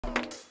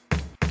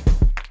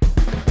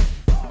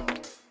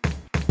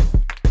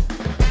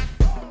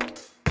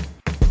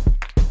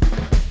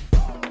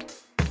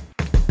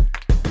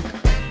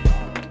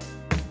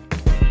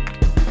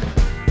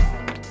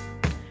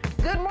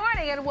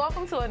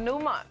welcome to a new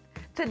month.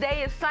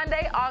 Today is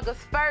Sunday,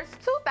 August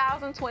 1st,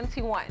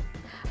 2021.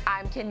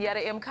 I'm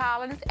Kenyatta M.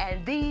 Collins,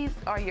 and these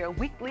are your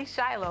weekly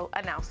Shiloh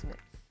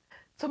announcements.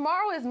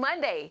 Tomorrow is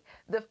Monday,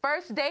 the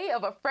first day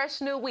of a fresh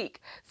new week,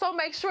 so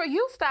make sure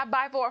you stop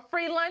by for a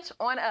free lunch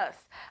on us.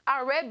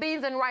 Our red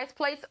beans and rice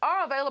plates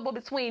are available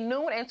between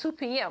noon and 2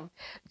 p.m.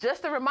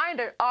 Just a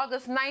reminder,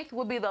 August 9th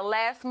will be the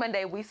last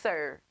Monday we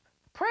serve.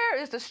 Prayer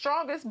is the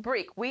strongest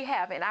brick we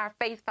have in our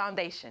faith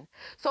foundation.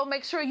 So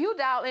make sure you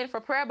dial in for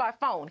prayer by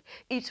phone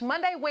each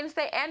Monday,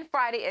 Wednesday, and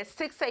Friday at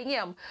 6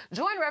 a.m.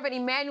 Join Reverend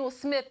Emmanuel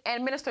Smith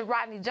and Minister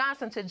Rodney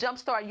Johnson to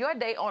jumpstart your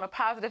day on a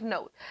positive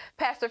note.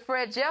 Pastor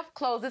Fred Jeff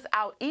closes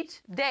out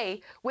each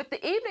day with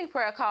the evening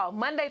prayer call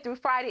Monday through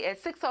Friday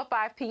at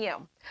 6:05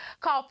 p.m.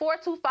 Call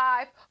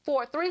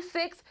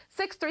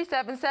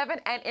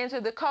 425-436-6377 and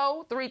enter the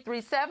code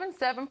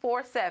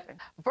 337747.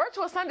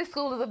 Virtual Sunday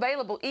School is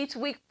available each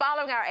week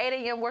following our 8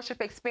 a.m.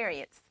 worship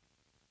experience.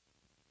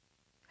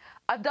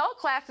 Adult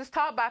classes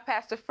taught by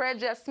Pastor Fred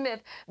Jeff Smith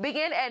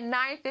begin at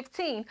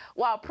 9:15,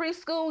 while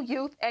preschool,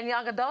 youth, and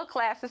young adult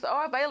classes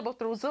are available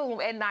through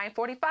Zoom at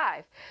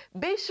 9:45.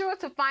 Be sure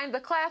to find the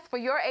class for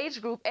your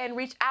age group and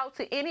reach out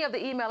to any of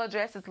the email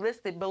addresses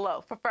listed below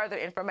for further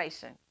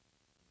information.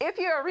 If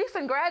you're a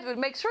recent graduate,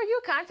 make sure you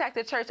contact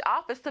the church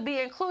office to be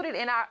included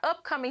in our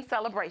upcoming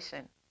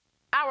celebration.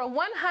 Our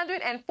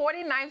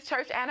 149th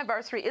church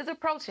anniversary is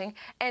approaching,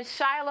 and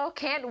Shiloh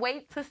can't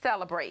wait to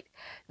celebrate.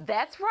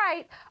 That's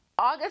right.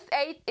 August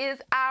 8th is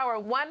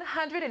our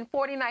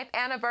 149th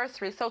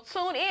anniversary, so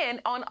tune in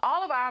on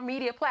all of our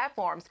media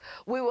platforms.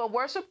 We will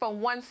worship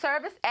from one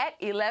service at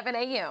 11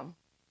 a.m.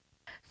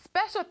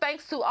 Special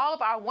thanks to all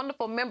of our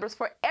wonderful members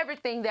for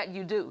everything that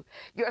you do.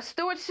 Your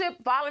stewardship,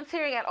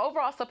 volunteering, and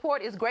overall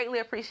support is greatly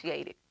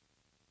appreciated.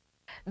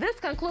 This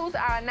concludes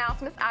our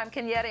announcements. I'm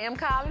Kenyatta M.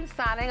 Collins,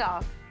 signing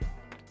off.